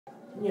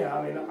Yeah,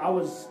 I mean,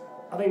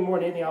 I think more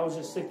than anything, I was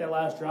just sick that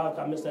last drive.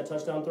 I missed that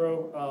touchdown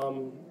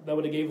throw. That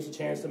would have gave us a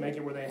chance to make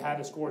it where they had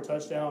to score a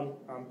touchdown.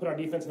 Put our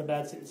defense in a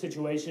bad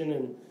situation,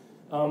 and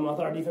I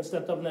thought our defense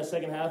stepped up in that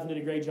second half and did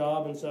a great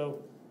job. And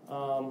so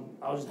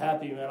I was just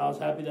happy, man. I was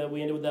happy that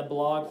we ended with that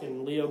block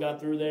and Leo got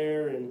through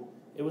there, and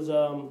it was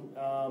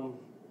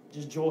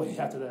just joy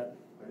after that.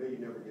 I know you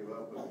never give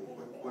up, but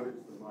what is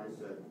the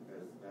mindset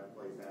as that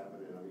plays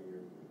happen? And I mean,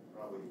 you're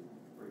probably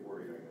pretty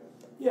worried, I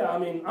guess. Yeah, I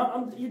mean,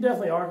 you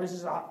definitely are. This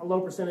is a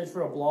low percentage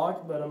for a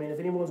block, but I mean, if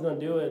anyone's going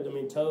to do it, I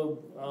mean,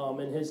 Tobe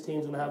and his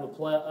team's going to have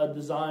a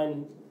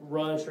design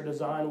rush or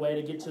design way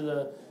to get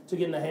to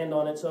getting the hand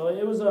on it. So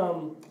it was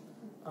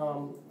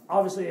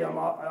obviously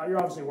you're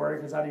obviously worried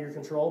because it's out of your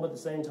control, but at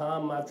the same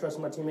time, I've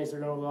trusted my teammates. They're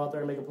going to go out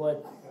there and make a play.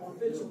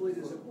 Offensively,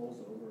 does it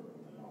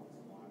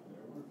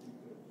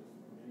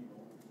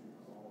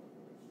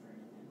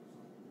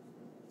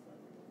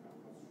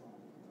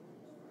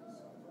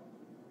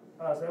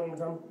say that one more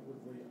time.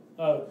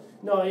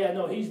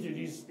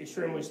 He's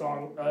extremely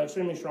strong.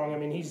 I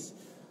mean, he's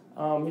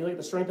like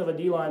the strength of a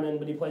D lineman,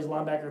 but he plays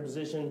linebacker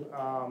position.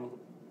 I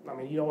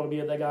mean, you don't want to be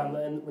at that guy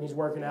when he's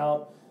working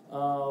out.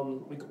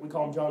 We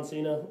call him John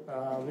Cena.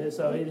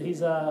 So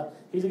he's a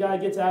guy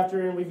that gets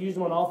after, and we've used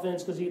him on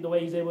offense because the way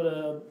he's able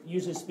to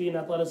use his speed and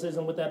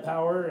athleticism with that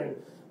power, and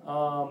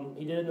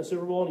he did it in the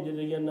Super Bowl, and he did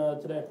it again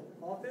today.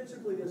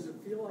 Offensively, does it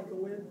feel like a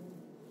win?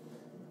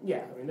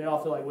 Yeah, I mean, they all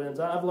feel like wins.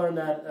 I've learned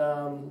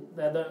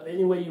that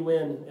any way you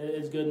win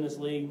is good in this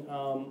league.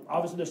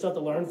 Obviously, there's stuff to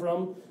learn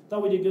from.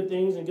 Thought we did good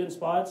things in good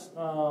spots.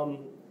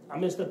 I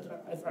missed if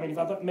I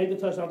make the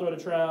touchdown throw to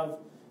Trav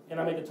and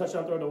I make the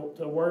touchdown throw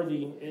to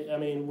Worthy,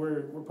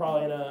 we're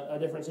probably in a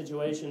different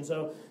situation.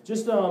 So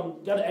just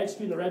got to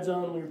execute in the red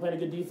zone when you're playing a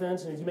good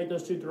defense. And if you make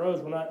those two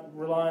throws, we're not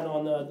relying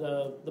on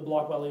the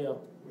block by Leo.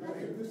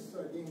 This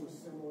game was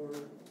similar on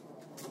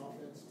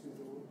offense to the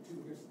two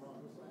against the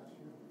Broncos last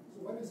year. So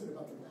what is it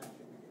about the matchup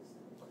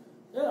against them?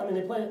 Yeah, I mean,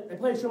 they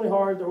play extremely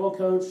hard. They're well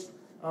coached.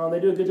 They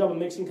do a good job of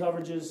mixing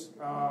coverages,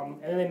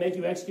 and then they make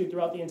you execute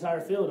throughout the entire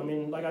field. I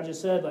mean, like I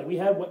just said, like we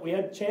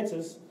had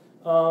chances.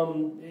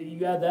 You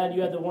had that.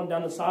 You had the one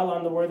down the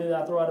sideline, the Worthy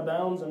that I throw out of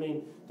bounds. I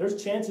mean,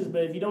 there's chances,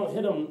 but if you don't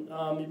hit them,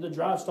 the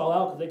drives stall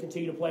out because they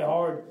continue to play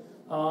hard.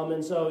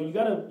 And so you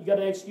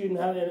gotta execute and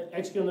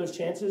execute on those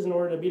chances in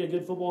order to beat a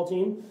good football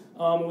team.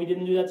 We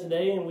didn't do that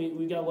today, and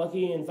we got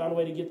lucky and found a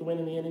way to get the win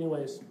in the end,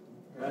 anyways.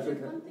 One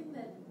thing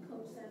that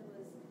Coach said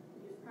was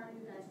he was proud of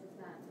you guys with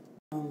that.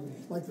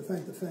 I'd like to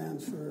thank the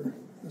fans for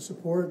the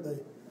support.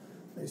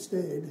 They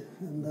stayed,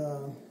 and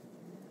a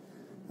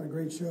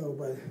great show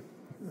by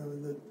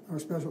that our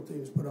special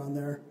teams put on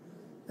there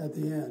at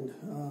the end.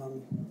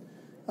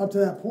 Up to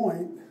that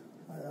point,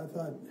 I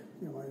thought,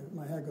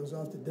 my hat goes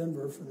off to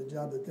Denver for the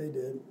job that they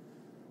did.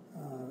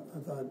 I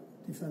thought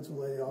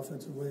defensively,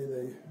 offensively,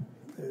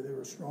 they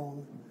were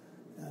strong,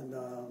 and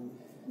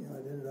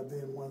it ended up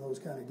being one of those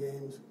kind of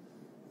games,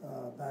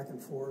 back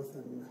and forth,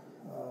 and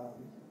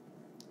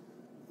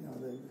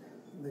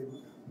they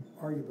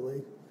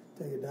arguably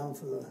take it down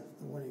for the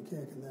winning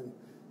kick, and then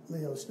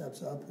Leo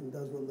steps up and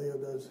does what Leo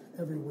does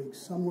every week.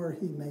 Somewhere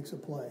he makes a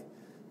play,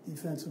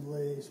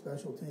 defensively,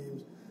 special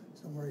teams.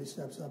 Somewhere he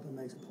steps up and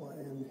makes a play,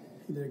 and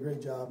he did a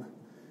great job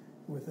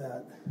with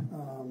that.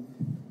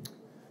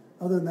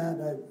 Other than that,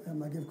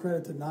 I give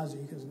credit to Nazi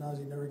because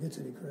Nazi never gets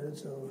any credit.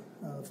 So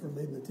for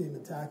leading the team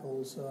in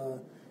tackles,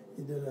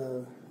 he did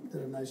a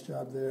nice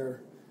job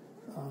there.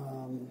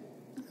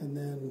 And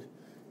then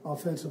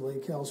offensively,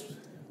 Kels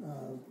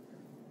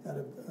had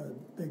a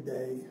big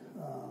day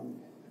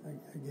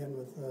again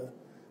with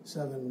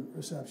 7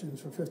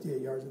 receptions for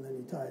 58 yards, and then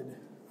he tied,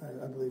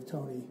 I believe,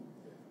 Tony.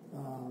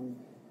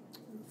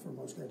 For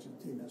most catches in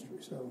team history,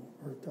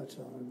 or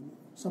touchdowns in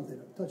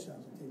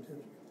team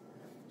history.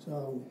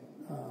 So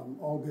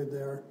all good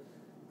there.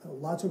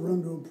 Lots of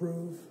room to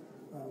improve.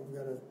 We've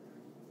got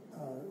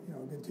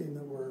a good team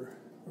that we're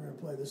going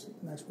to play this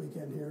next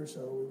weekend here.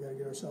 So we've got to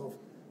get ourselves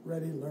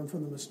ready, learn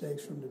from the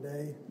mistakes from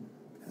today,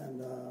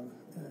 and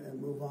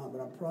move on. But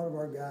I'm proud of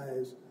our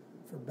guys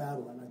for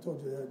battling. I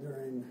told you that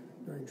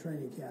during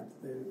training camp.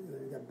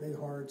 They got big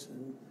hearts,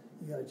 and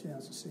you got a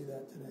chance to see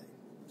that today.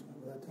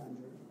 So that time's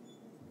right.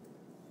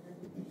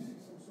 Did you see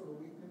some sort of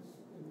weakness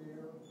in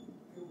their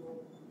field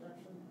goal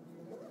protection?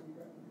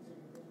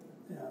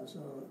 Yeah,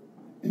 so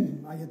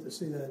I get to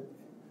see that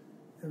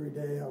every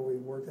day, how we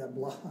work that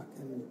block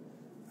and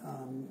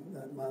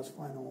that last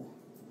final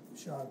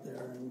shot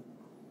there. And,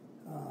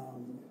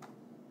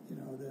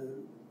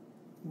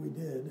 we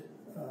did,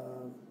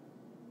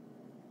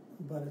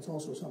 but it's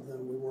also something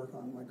that we work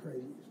on like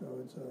crazy. So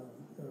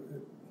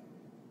it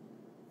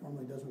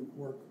normally doesn't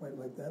work quite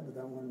like that, but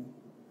that one,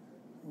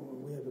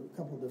 we had a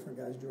couple of different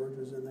guys. George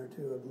was in there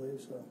too, I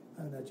believe. So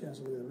I haven't had a chance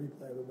to look at the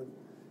replay of it, but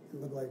it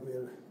looked like we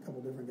had a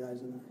couple of different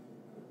guys in there.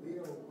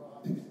 Leo,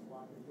 Wagner did it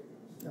last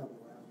year.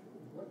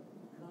 What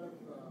kind of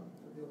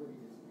ability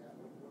is he have?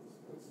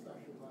 What's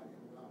special about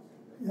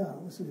him? Yeah,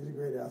 listen, he's a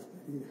great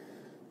athlete.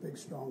 Big,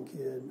 strong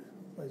kid.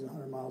 Plays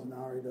 100 miles an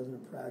hour. He does it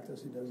in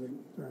practice. He does it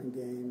during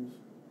games.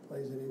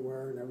 plays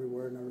anywhere and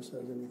everywhere, never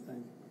says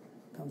anything.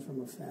 Comes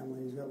from a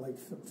family. He's got like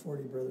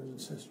 40 brothers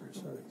and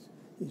sisters, so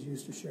he's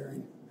used to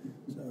sharing.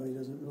 So he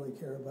doesn't really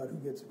care about who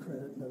gets the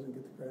credit and doesn't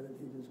get the credit.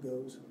 He just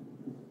goes.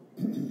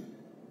 What's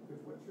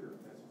your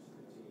message to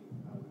the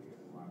team when you get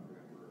in the locker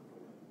room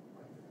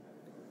for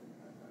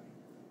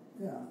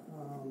Yeah,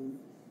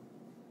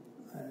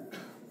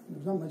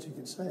 there's not much you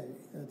can say.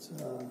 It's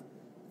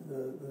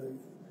the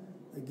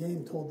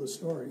game told the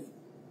story,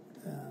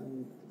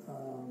 and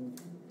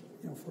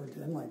for it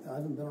to end like that, I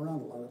haven't been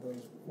around a lot of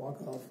those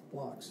walk-off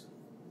blocks,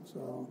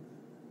 so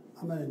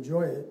I'm going to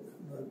enjoy it,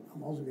 but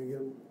I'm also going to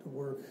get to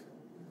work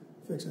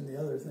fixing the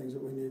other things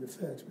that we need to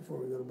fix before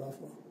we go to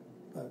Buffalo.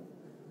 But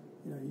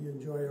you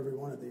enjoy every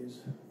one of these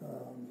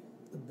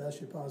the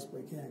best you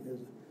possibly can, because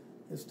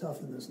it's tough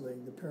in this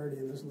league. The parity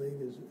in this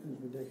league is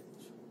ridiculous.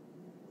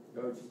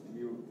 Coach,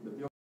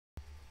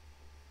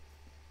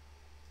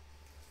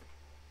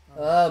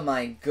 Oh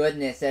my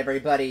goodness,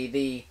 everybody.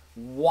 The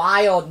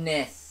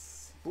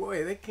wildness.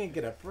 Boy, they can't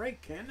get a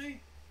break, can they?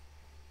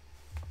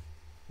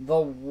 The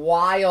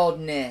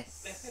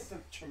wildness. They had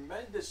some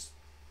tremendous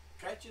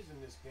stretches in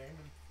this game.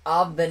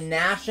 Of the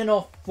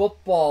National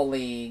Football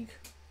League.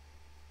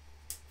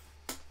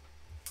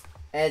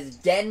 As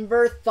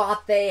Denver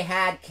thought they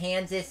had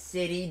Kansas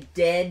City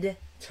dead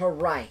to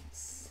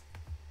rights.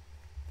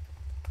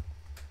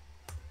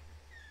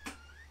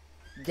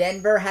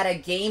 Denver had a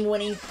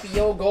game-winning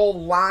field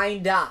goal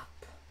lined up.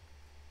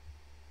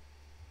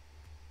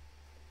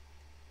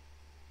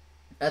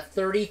 A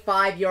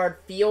 35-yard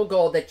field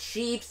goal. The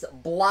Chiefs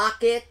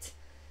block it.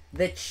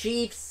 The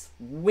Chiefs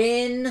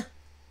win.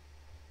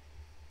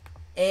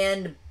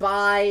 And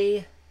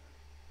by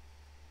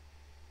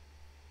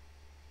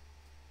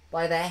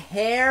the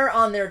hair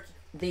on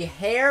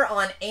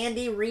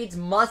Andy Reid's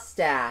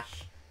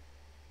mustache,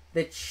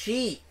 the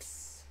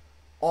Chiefs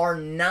are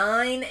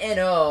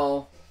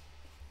 9-0.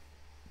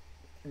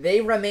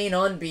 They remain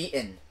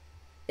unbeaten.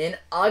 An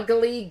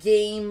ugly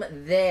game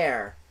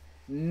there.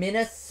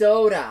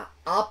 Minnesota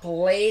up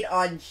late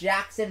on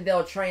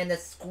Jacksonville trying to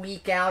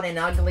squeak out an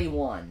ugly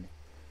one.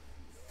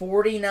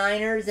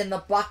 49ers and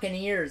the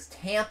Buccaneers.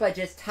 Tampa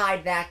just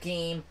tied that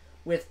game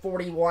with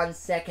 41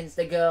 seconds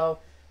to go.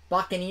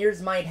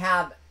 Buccaneers might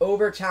have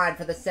overtime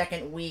for the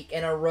second week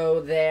in a row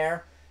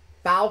there.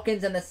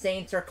 Falcons and the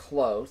Saints are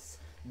close.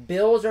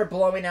 Bills are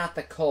blowing out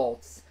the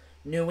Colts.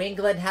 New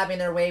England having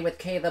their way with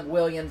Caleb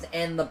Williams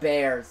and the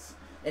Bears.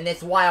 And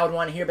this wild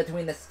one here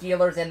between the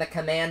Steelers and the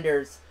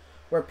Commanders,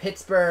 where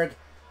Pittsburgh,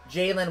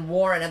 Jalen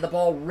Warren had the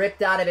ball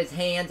ripped out of his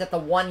hands at the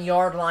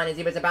 1-yard line as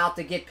he was about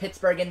to get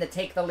Pittsburgh in to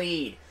take the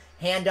lead.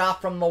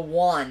 Handoff from the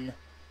 1.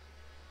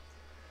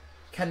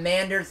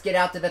 Commanders get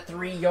out to the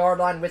 3-yard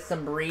line with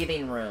some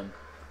breathing room.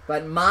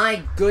 But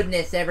my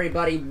goodness,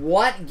 everybody,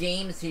 what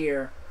games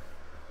here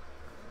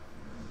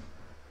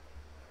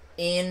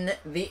in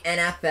the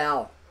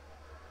NFL.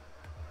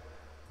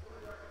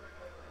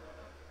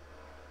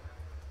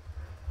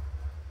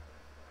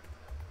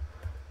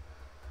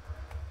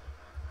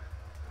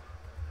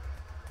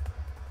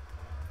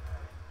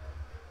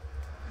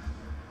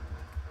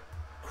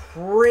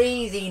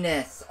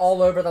 Craziness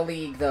all over the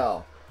league,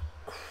 though.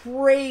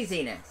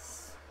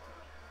 Craziness.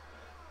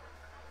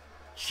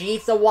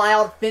 Chiefs a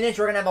wild finish.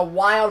 We're going to have a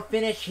wild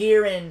finish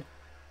here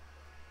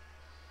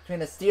between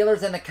the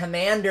Steelers and the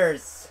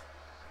Commanders.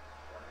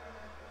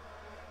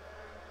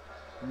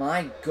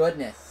 My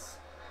goodness.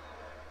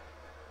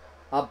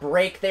 A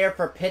break there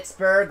for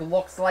Pittsburgh.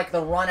 Looks like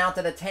the run out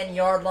to the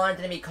 10-yard line is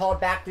going to be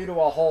called back due to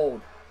a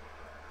hold.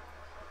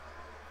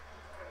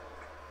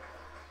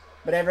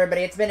 But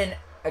everybody, it's been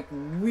a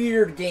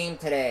weird game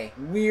today.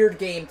 Weird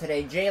game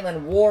today.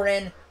 Jalen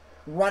Warren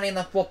running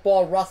the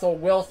football. Russell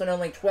Wilson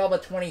only 12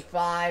 of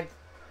 25.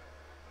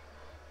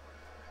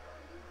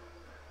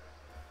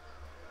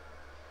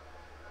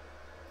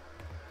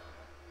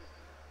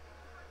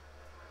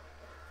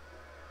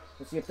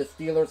 We'll see if the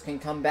Steelers can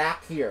come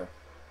back here.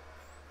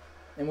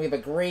 And we have a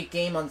great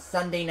game on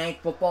Sunday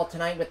Night Football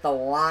tonight with the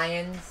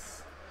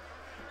Lions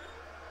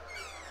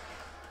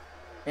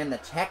and the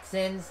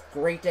Texans.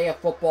 Great day of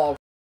football